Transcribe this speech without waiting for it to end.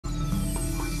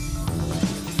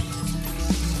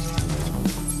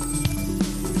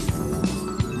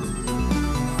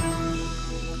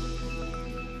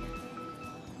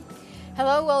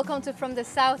Hello, welcome to From the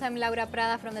South. I'm Laura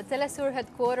Prada from the Telesur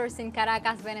headquarters in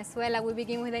Caracas, Venezuela. We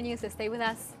begin with the news. Stay with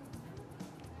us.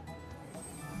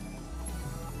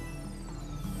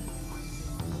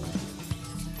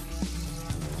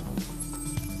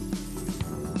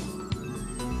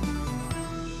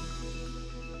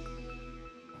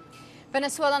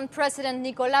 Venezuelan President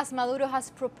Nicolas Maduro has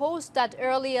proposed that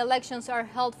early elections are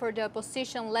held for the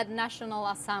opposition-led National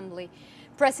Assembly.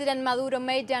 President Maduro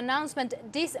made the announcement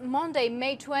this Monday,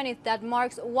 May 20th, that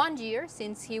marks 1 year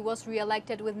since he was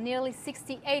re-elected with nearly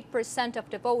 68% of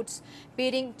the votes,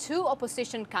 beating two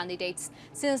opposition candidates.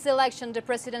 Since the election, the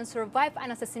president survived an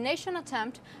assassination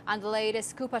attempt and the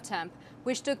latest coup attempt,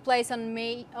 which took place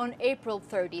on April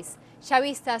 30th.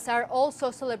 Chavistas are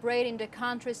also celebrating the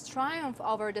country's triumph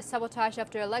over the sabotage of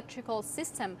the electrical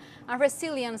system and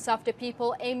resilience of the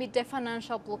people amid the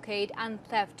financial blockade and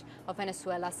theft of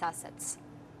Venezuela's assets.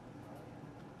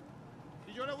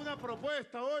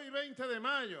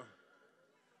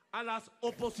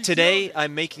 Today,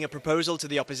 I'm making a proposal to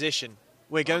the opposition.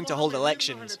 We're going to hold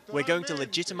elections. We're going to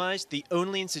legitimize the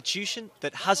only institution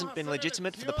that hasn't been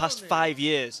legitimate for the past 5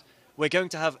 years. We're going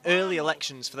to have early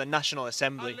elections for the National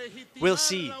Assembly. We'll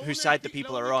see whose side the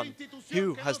people are on,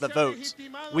 who has the votes.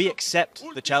 We accept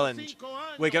the challenge.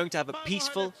 We're going to have a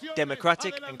peaceful,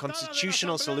 democratic and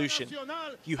constitutional solution.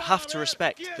 You have to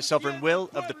respect the sovereign will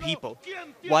of the people.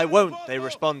 Why won't they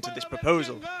respond to this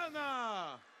proposal?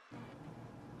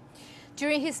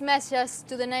 During his message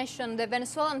to the nation, the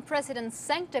Venezuelan president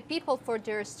thanked the people for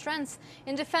their strength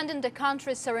in defending the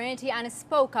country's sovereignty and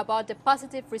spoke about the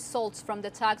positive results from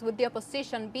the talks with the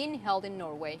opposition being held in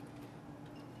Norway.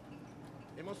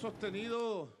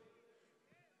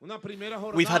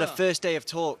 We've had a first day of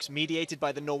talks mediated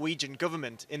by the Norwegian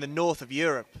government in the north of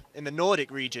Europe, in the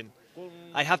Nordic region.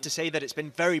 I have to say that it's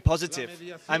been very positive.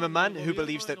 I'm a man who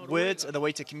believes that words are the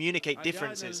way to communicate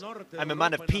differences. I'm a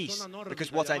man of peace,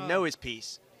 because what I know is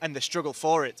peace, and the struggle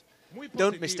for it.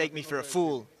 Don't mistake me for a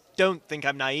fool. Don't think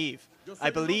I'm naive.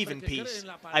 I believe in peace.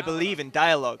 I believe in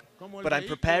dialogue. But I'm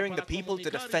preparing the people to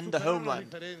defend the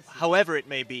homeland, however it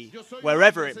may be,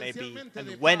 wherever it may be,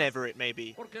 and whenever it may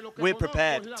be. We're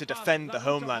prepared to defend the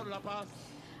homeland.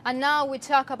 And now we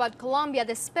talk about Colombia.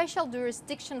 The Special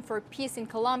Jurisdiction for Peace in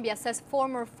Colombia says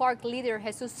former FARC leader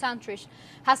Jesus Santrich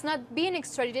has not been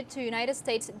extradited to the United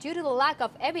States due to the lack of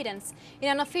evidence. In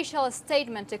an official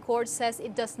statement, the court says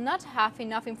it does not have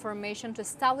enough information to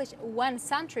establish when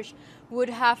Santrich would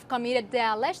have committed the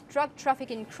alleged drug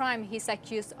trafficking crime he's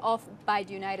accused of by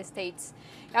the United States.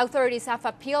 Authorities have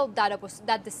appealed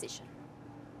that decision.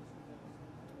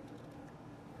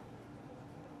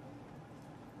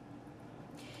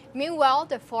 Meanwhile,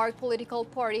 the FARC political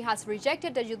party has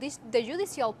rejected the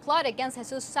judicial plot against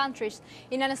Jesus Santrich.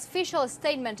 In an official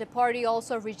statement, the party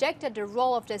also rejected the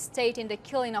role of the state in the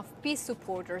killing of peace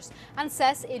supporters and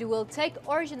says it will take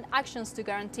urgent actions to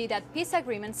guarantee that peace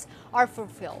agreements are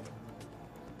fulfilled.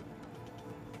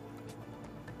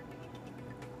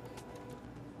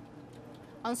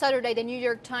 On Saturday, the New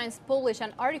York Times published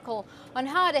an article on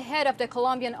how the head of the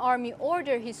Colombian army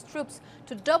ordered his troops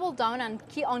to double down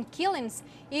on killings,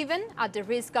 even at the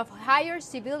risk of higher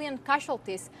civilian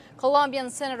casualties.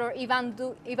 Colombian Senator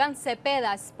Ivan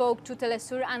Cepeda spoke to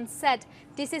Telesur and said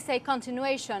this is a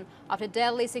continuation of the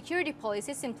deadly security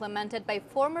policies implemented by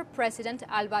former President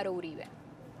Álvaro Uribe.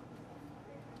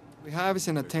 We have is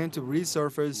an attempt to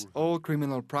resurface all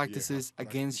criminal practices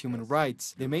against human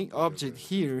rights. The main object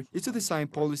here is to design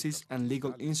policies and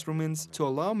legal instruments to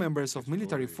allow members of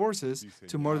military forces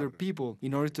to murder people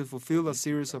in order to fulfill a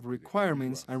series of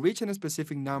requirements and reach a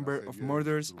specific number of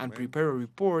murders and prepare a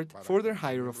report for their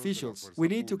higher officials. We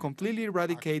need to completely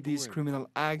eradicate these criminal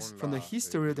acts from the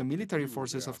history of the military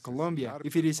forces of Colombia.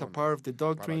 If it is a part of the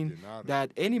doctrine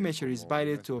that any measure is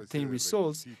vital to obtain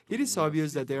results, it is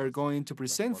obvious that they are going to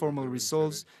present formal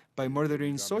results by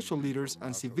murdering social leaders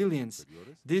and civilians.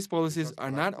 These policies are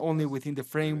not only within the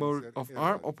framework of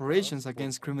armed operations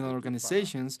against criminal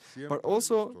organizations, but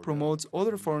also promotes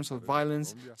other forms of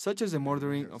violence, such as the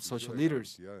murdering of social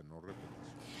leaders.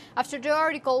 After the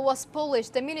article was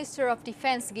published, the Minister of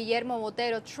Defense, Guillermo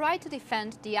Botero, tried to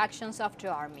defend the actions of the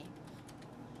army.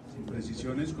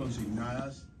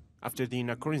 After the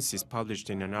inaccuracies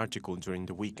published in an article during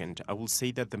the weekend, I will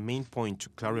say that the main point to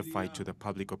clarify to the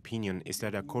public opinion is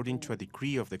that according to a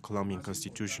decree of the Colombian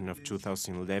Constitution of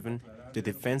 2011, the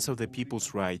defense of the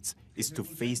people's rights is to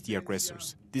face the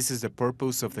aggressors. This is the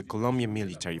purpose of the Colombian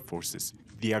military forces.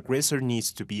 The aggressor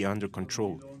needs to be under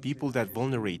control. People that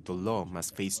vulnerate the law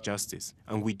must face justice,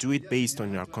 and we do it based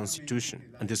on our Constitution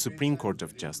and the Supreme Court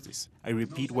of Justice. I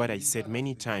repeat what I said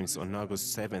many times on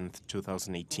August 7,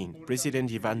 2018.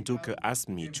 President Ivan Duque asked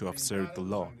me to observe the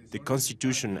law, the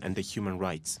Constitution, and the human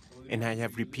rights. And I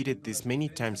have repeated this many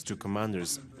times to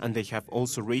commanders, and they have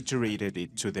also reiterated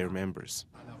it to their members.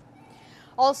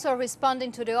 Also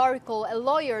responding to the article, a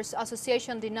lawyers'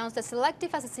 association denounced the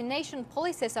selective assassination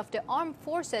policies of the armed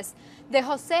forces. The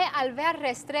José Alvear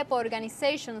Restrepo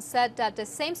organization said that the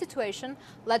same situation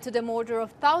led to the murder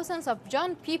of thousands of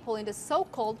young people in the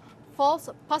so-called false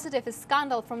positive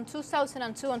scandal from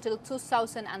 2002 until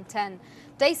 2010.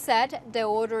 They said the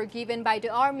order given by the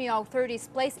army authorities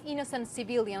placed innocent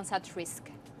civilians at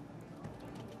risk.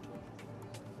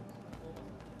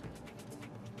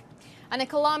 And a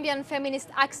Colombian feminist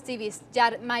activist,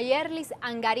 Mayerlis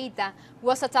Angarita,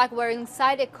 was attacked while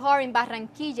inside a car in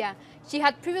Barranquilla. She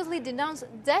had previously denounced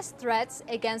death threats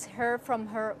against her from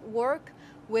her work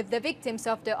with the victims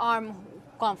of the armed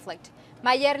conflict.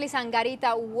 Mayerlis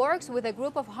Angarita works with a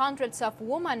group of hundreds of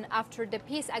women after the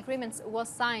peace agreement was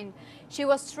signed. She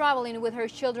was traveling with her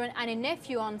children and a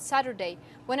nephew on Saturday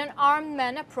when an armed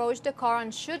man approached the car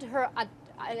and shot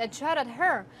at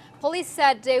her. Police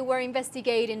said they were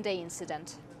investigating the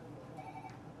incident.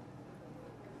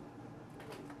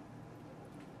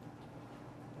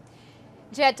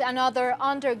 Yet another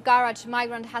undergarage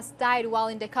migrant has died while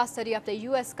in the custody of the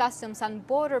U.S. Customs and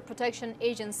Border Protection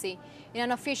Agency. In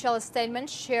an official statement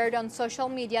shared on social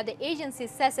media, the agency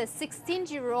says a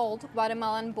 16-year-old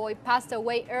Guatemalan boy passed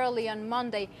away early on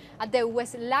Monday at the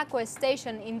Vzla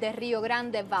station in the Rio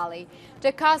Grande Valley.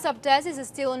 The cause of death is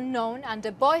still unknown, and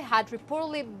the boy had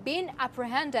reportedly been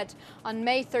apprehended on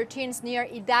May 13th near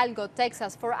Hidalgo,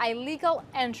 Texas, for illegal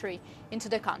entry into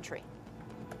the country.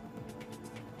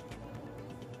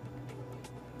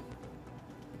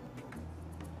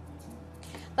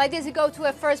 Like this, you go to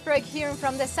a first break here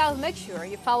from the South. Make sure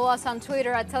you follow us on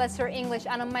Twitter at Telesur English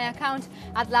and on my account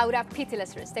at Laura P.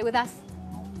 Telesur. Stay with us.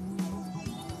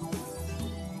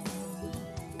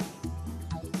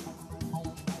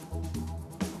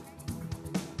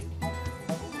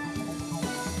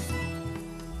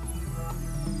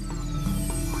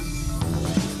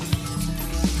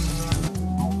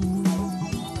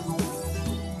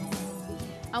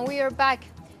 And we are back.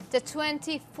 The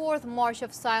 24th March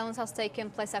of Silence has taken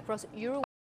place across Uruguay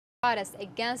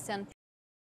against an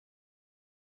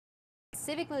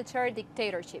civic-military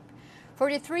dictatorship.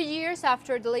 43 years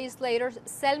after the legislators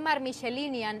Selmar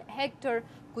Michelini and Hector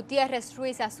Gutierrez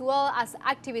Ruiz, as well as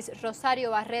activists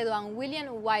Rosario Barredo and William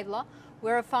Vzla,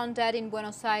 were found dead in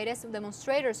Buenos Aires,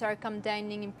 demonstrators are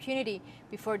condemning impunity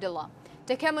before the law.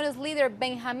 The communist leader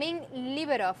Benjamin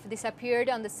Liberov disappeared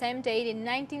on the same date in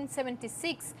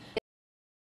 1976.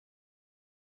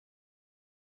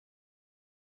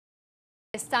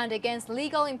 Stand against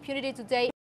legal impunity today.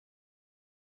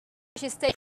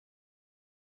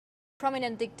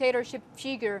 Prominent dictatorship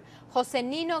figure José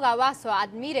Nino Gabazo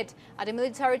admitted at a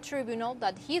military tribunal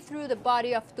that he threw the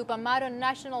body of Tupamaro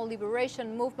National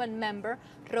Liberation Movement member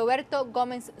Roberto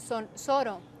Gómez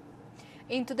Soro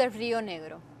into the Rio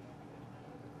Negro.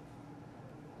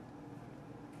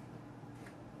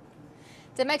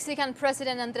 The Mexican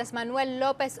President Andrés Manuel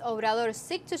López Obrador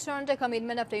seeks to turn the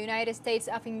commitment of the United States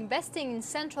of investing in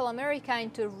Central America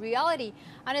into reality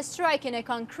and striking a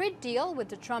concrete deal with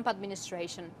the Trump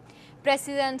administration.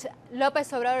 President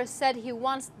López Obrador said he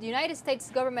wants the United States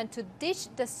government to ditch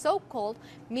the so-called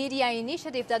media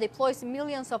initiative that deploys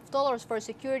millions of dollars for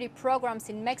security programs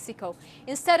in Mexico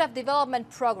instead of development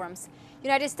programs.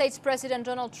 United States President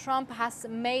Donald Trump has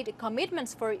made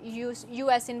commitments for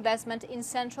U.S. investment in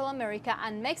Central America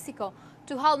and Mexico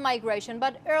to halt migration,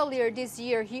 but earlier this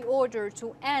year he ordered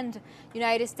to end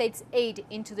United States aid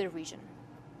into the region.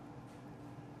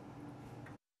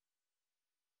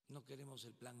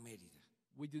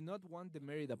 We do not want the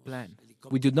Merida plan.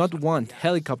 We do not want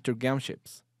helicopter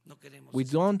gunships. We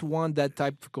don't want that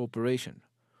type of cooperation.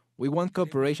 We want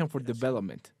cooperation for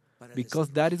development, because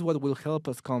that is what will help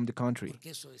us calm the country,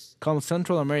 calm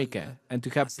Central America, and to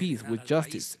have peace with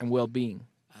justice and well-being.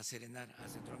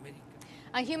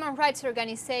 And human rights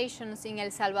organizations in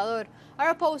El Salvador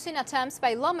are opposing attempts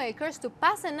by lawmakers to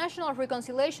pass a national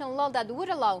reconciliation law that would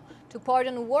allow to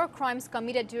pardon war crimes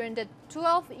committed during the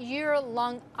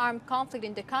 12-year-long armed conflict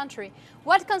in the country.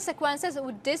 What consequences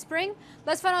would this bring?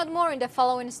 Let's find out more in the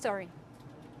following story.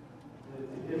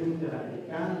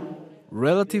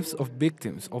 Relatives of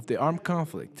victims of the armed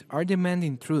conflict are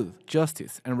demanding truth,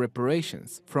 justice, and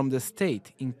reparations from the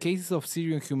state in cases of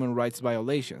serious human rights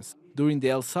violations during the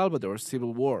El Salvador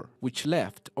Civil War, which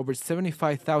left over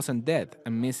 75,000 dead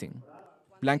and missing.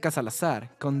 Blanca Salazar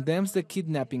condemns the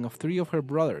kidnapping of 3 of her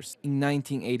brothers in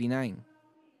 1989.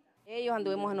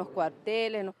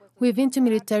 We've been to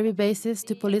military bases,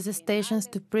 to police stations,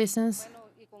 to prisons,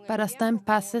 but as time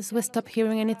passes, we stop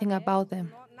hearing anything about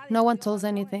them. No one tells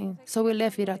anything, so we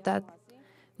left it at that.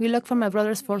 We looked for my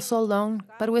brothers for so long,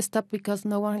 but we stopped because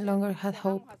no one longer had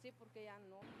hope.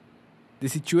 The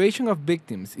situation of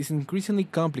victims is increasingly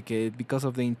complicated because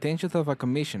of the intentions of a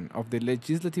commission of the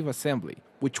Legislative Assembly,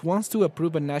 which wants to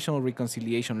approve a national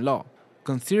reconciliation law,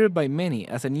 considered by many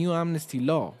as a new amnesty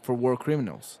law for war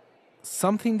criminals,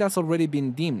 something that's already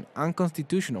been deemed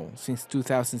unconstitutional since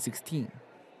 2016.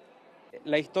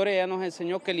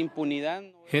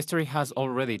 History has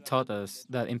already taught us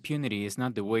that impunity is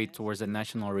not the way towards a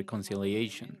national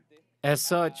reconciliation. As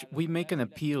such, we make an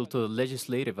appeal to the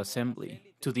Legislative Assembly,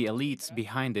 to the elites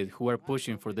behind it who are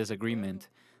pushing for this agreement,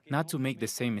 not to make the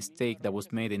same mistake that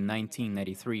was made in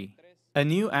 1993. A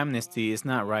new amnesty is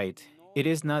not right. It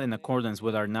is not in accordance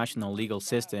with our national legal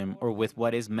system or with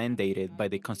what is mandated by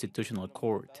the Constitutional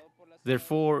Court.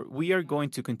 Therefore, we are going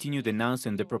to continue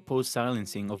denouncing the proposed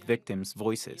silencing of victims'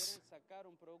 voices.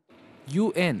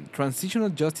 UN transitional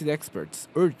justice experts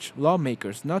urge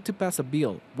lawmakers not to pass a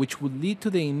bill which would lead to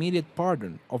the immediate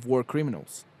pardon of war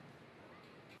criminals.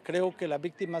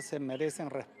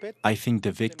 I think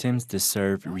the victims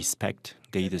deserve respect,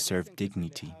 they deserve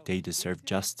dignity, they deserve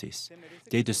justice.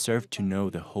 They deserve to know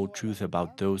the whole truth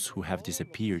about those who have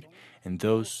disappeared and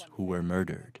those who were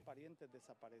murdered.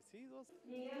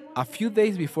 A few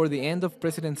days before the end of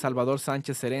President Salvador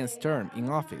Sánchez Serén's term in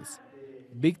office,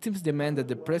 victims demand that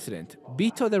the president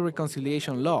veto the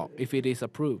reconciliation law if it is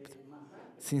approved,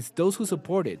 since those who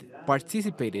support it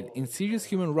participated in serious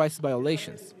human rights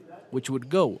violations, which would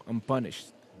go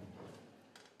unpunished.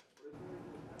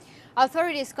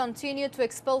 Authorities continue to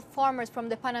expel farmers from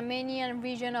the Panamanian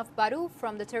region of Baru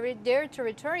from their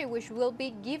territory, which will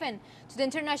be given to the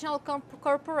international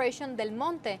corporation Del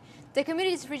Monte. The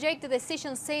communities reject the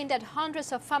decision, saying that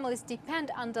hundreds of families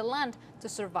depend on the land to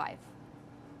survive.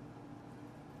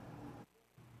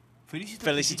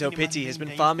 Felicito Pitti has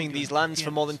been farming these lands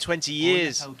for more than 20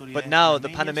 years, but now the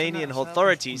Panamanian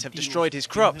authorities have destroyed his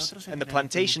crops and the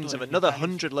plantations of another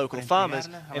 100 local farmers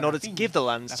in order to give the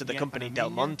lands to the company Del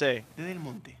Monte.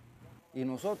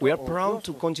 We are proud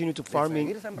to continue to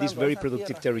farming this very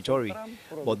productive territory,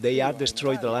 but they have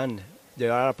destroyed the land.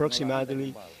 There are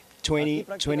approximately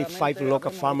 25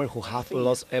 local farmers who have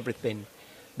lost everything.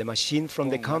 The machine from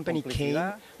the company came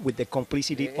with the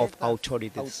complicity of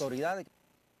authorities.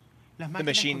 The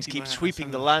machines keep sweeping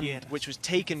the land, which was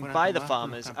taken by the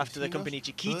farmers after the company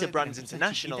Chiquita Brands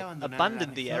International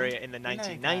abandoned the area in the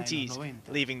 1990s,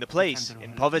 leaving the place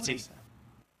in poverty.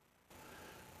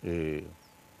 You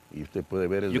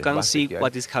can see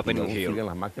what is happening here.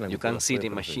 You can see the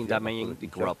machine damaging the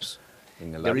crops.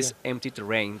 There is empty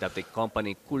terrain that the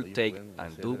company could take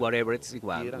and do whatever it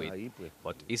wants with,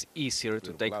 but it's easier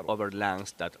to take over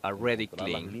lands that are already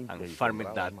clean and farm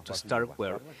that to start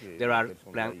where there are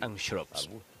plants and shrubs.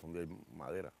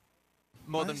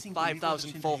 More than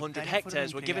 5,400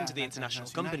 hectares were given to the international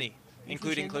company,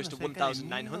 including close to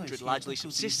 1,900 largely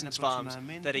subsistence farms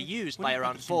that are used by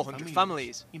around 400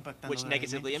 families, which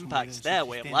negatively impacts their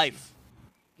way of life.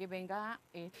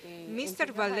 Mr.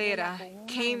 Valera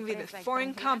came with a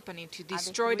foreign company to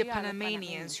destroy the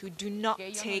Panamanians who do not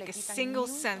take a single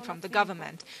cent from the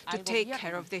government to take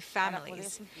care of their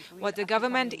families. What the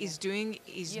government is doing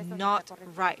is not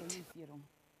right.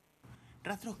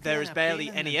 There is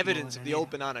barely any evidence of the old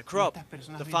banana crop.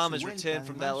 The farmers return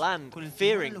from their land,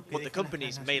 fearing what the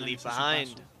companies may leave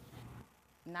behind.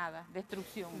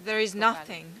 There is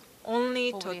nothing,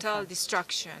 only total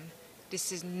destruction.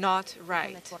 This is not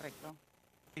right.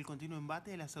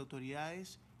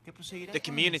 The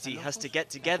community has to get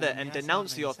together and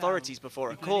denounce the authorities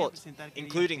before a court,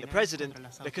 including the president,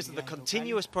 because of the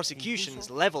continuous prosecutions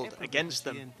leveled against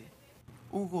them.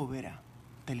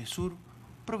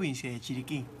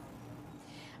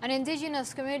 An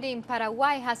indigenous community in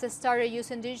Paraguay has started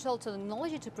using digital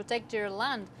technology to protect their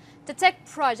land. The tech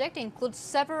project includes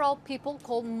several people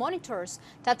called monitors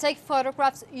that take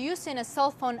photographs using a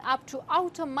cell phone app to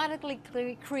automatically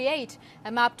create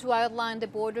a map to outline the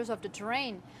borders of the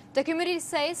terrain. The community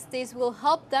says this will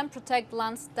help them protect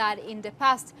lands that in the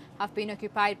past have been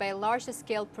occupied by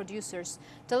large-scale producers.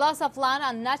 The loss of land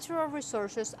and natural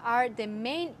resources are the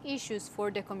main issues for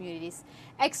the communities.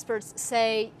 Experts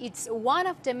say it's one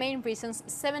of the main reasons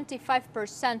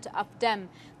 75% of them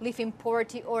live in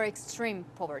poverty or extreme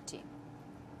poverty.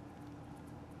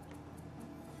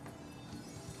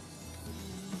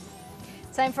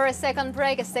 Time for a second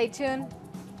break. Stay tuned.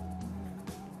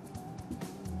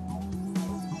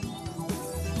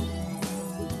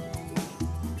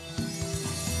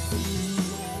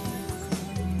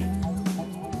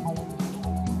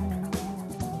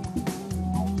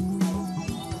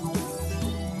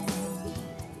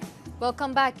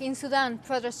 Welcome back. In Sudan,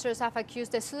 protesters have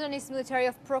accused the Sudanese military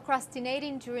of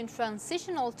procrastinating during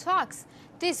transitional talks.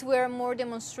 These were more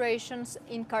demonstrations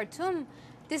in Khartoum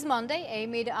this Monday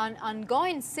amid an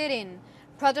ongoing sit-in.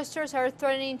 Protesters are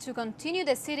threatening to continue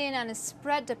the sit-in and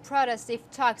spread the protest if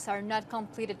talks are not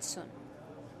completed soon.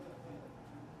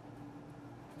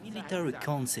 Military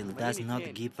Council does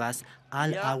not give us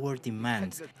all our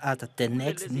demands. At the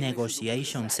next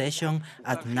negotiation session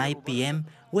at 9 p.m.,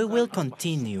 we will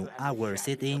continue our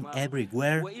sitting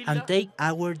everywhere and take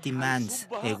our demands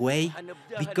away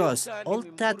because all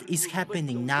that is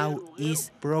happening now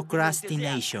is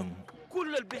procrastination.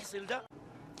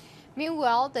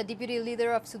 Meanwhile, the deputy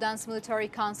leader of Sudan's military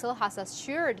council has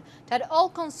assured that all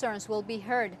concerns will be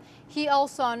heard. He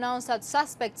also announced that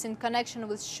suspects in connection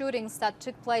with shootings that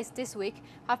took place this week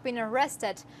have been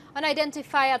arrested.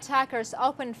 Unidentified attackers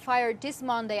opened fire this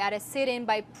Monday at a sit-in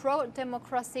by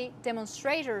pro-democracy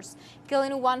demonstrators,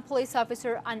 killing one police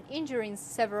officer and injuring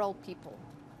several people.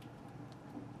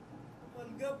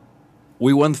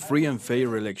 We want free and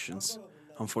fair elections,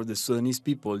 and for the Sudanese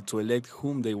people to elect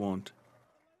whom they want.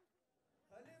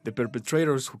 The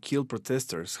perpetrators who killed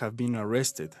protesters have been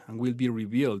arrested and will be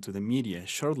revealed to the media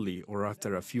shortly or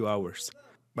after a few hours,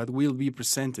 but will be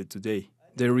presented today.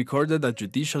 They recorded a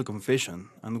judicial confession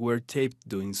and were taped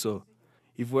doing so.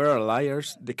 If we are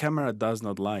liars, the camera does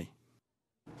not lie.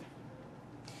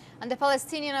 And the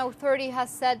Palestinian Authority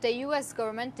has said the U.S.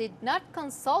 government did not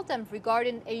consult them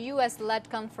regarding a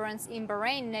U.S.-led conference in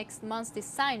Bahrain next month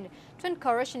designed to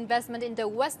encourage investment in the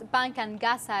West Bank and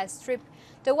Gaza Strip.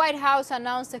 The White House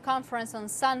announced the conference on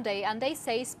Sunday, and they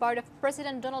say it's part of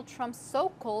President Donald Trump's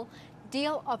so-called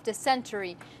deal of the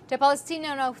century. The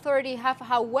Palestinian Authority have,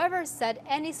 however, said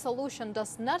any solution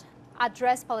does not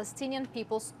address Palestinian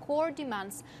people's core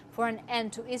demands for an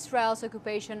end to Israel's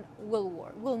occupation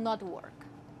will not work.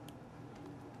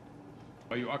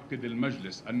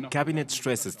 Cabinet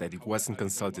stresses that it wasn't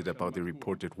consulted about the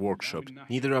reported workshop,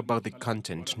 neither about the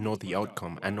content nor the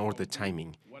outcome and nor the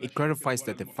timing. It clarifies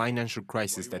that the financial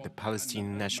crisis that the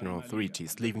Palestinian National Authority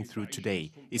is living through today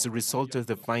is a result of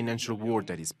the financial war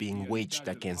that is being waged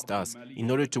against us in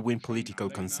order to win political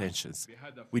consensus.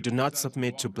 We do not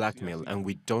submit to blackmail and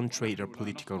we don't trade our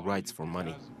political rights for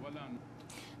money.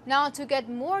 Now, to get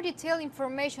more detailed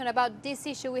information about this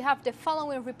issue, we have the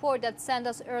following report that sent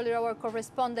us earlier our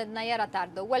correspondent Nayara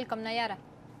Tardo. Welcome, Nayara.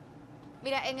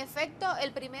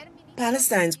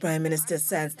 Palestine's Prime Minister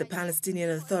says the Palestinian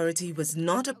Authority was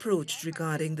not approached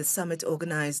regarding the summit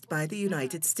organized by the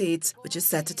United States, which is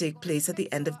set to take place at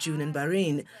the end of June in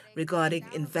Bahrain, regarding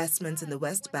investments in the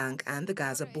West Bank and the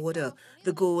Gaza border.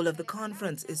 The goal of the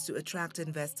conference is to attract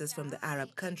investors from the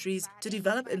Arab countries to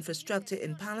develop infrastructure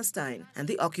in Palestine and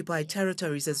the occupied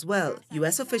territories as well.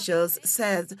 U.S. officials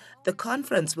said the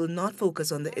conference will not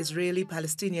focus on the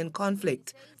Israeli-Palestinian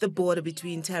conflict, the border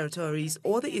between territories,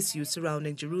 or the issues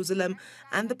surrounding Jerusalem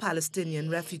and the Palestinian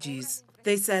refugees.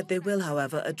 They said they will,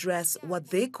 however, address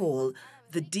what they call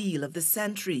the deal of the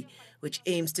century, which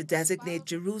aims to designate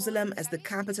Jerusalem as the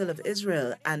capital of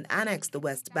Israel and annex the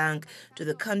West Bank to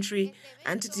the country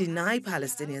and to deny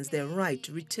Palestinians their right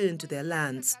to return to their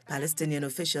lands. Palestinian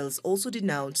officials also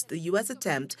denounced the U.S.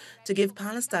 attempt to give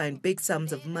Palestine big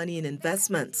sums of money in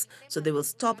investments, so they will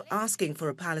stop asking for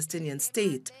a Palestinian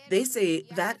state. They say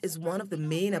that is one of the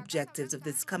main objectives of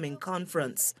this coming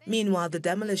conference. Meanwhile, the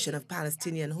demolition of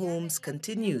Palestinian homes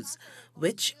continues,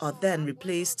 which are then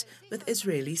replaced with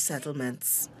Israeli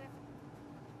settlements.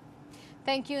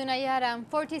 Thank you, Nayara.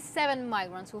 47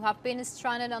 migrants who have been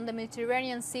stranded on the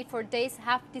Mediterranean Sea for days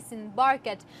have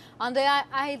disembarked on the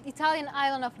Italian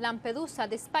island of Lampedusa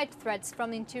despite threats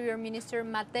from Interior Minister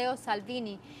Matteo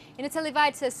Salvini. In a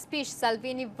televised speech,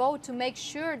 Salvini vowed to make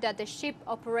sure that the ship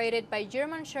operated by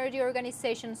German charity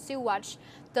organization Sea-Watch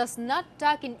does not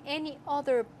dock in any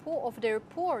other of their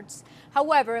ports.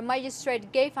 However, a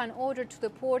magistrate gave an order to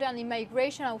the port and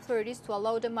immigration authorities to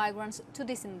allow the migrants to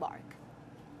disembark.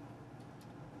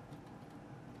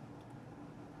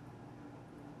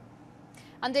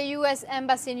 And the U.S.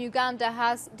 Embassy in Uganda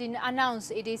has announced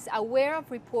it is aware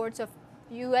of reports of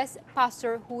U.S.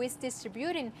 pastor who is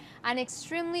distributing an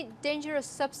extremely dangerous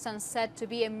substance said to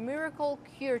be a miracle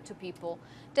cure to people.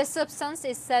 The substance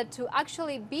is said to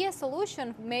actually be a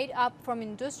solution made up from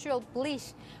industrial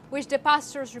bleach, which the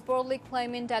pastor is reportedly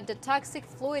claiming that the toxic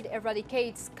fluid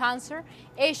eradicates cancer,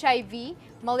 HIV,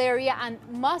 malaria, and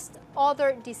most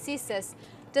other diseases.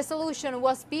 The solution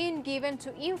was being given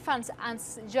to infants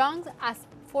as young as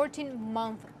 14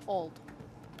 months old.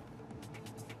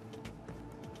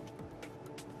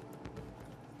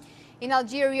 In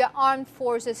Algeria, armed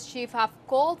forces chiefs have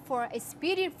called for a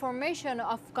speedy formation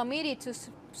of committee to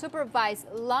supervise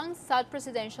long-sought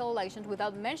presidential elections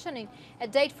without mentioning a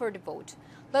date for the vote.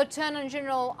 Lieutenant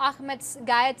General Ahmed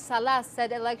Gaed Salah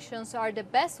said elections are the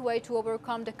best way to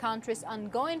overcome the country's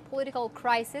ongoing political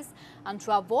crisis and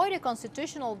to avoid a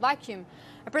constitutional vacuum.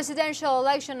 A presidential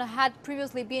election had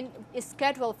previously been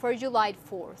scheduled for July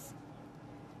 4th.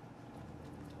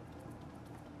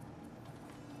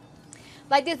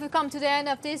 Like this, we've come to the end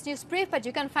of this news brief, but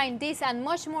you can find this and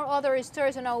much more other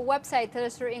stories on our website,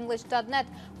 telesurenglish.net,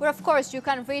 where of course you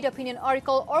can read opinion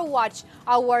article or watch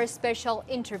our special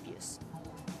interviews.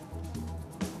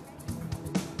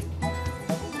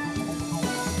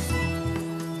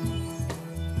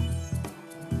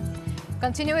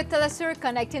 Continue with Telesur,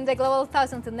 connecting the global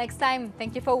south. Until next time,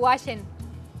 thank you for watching.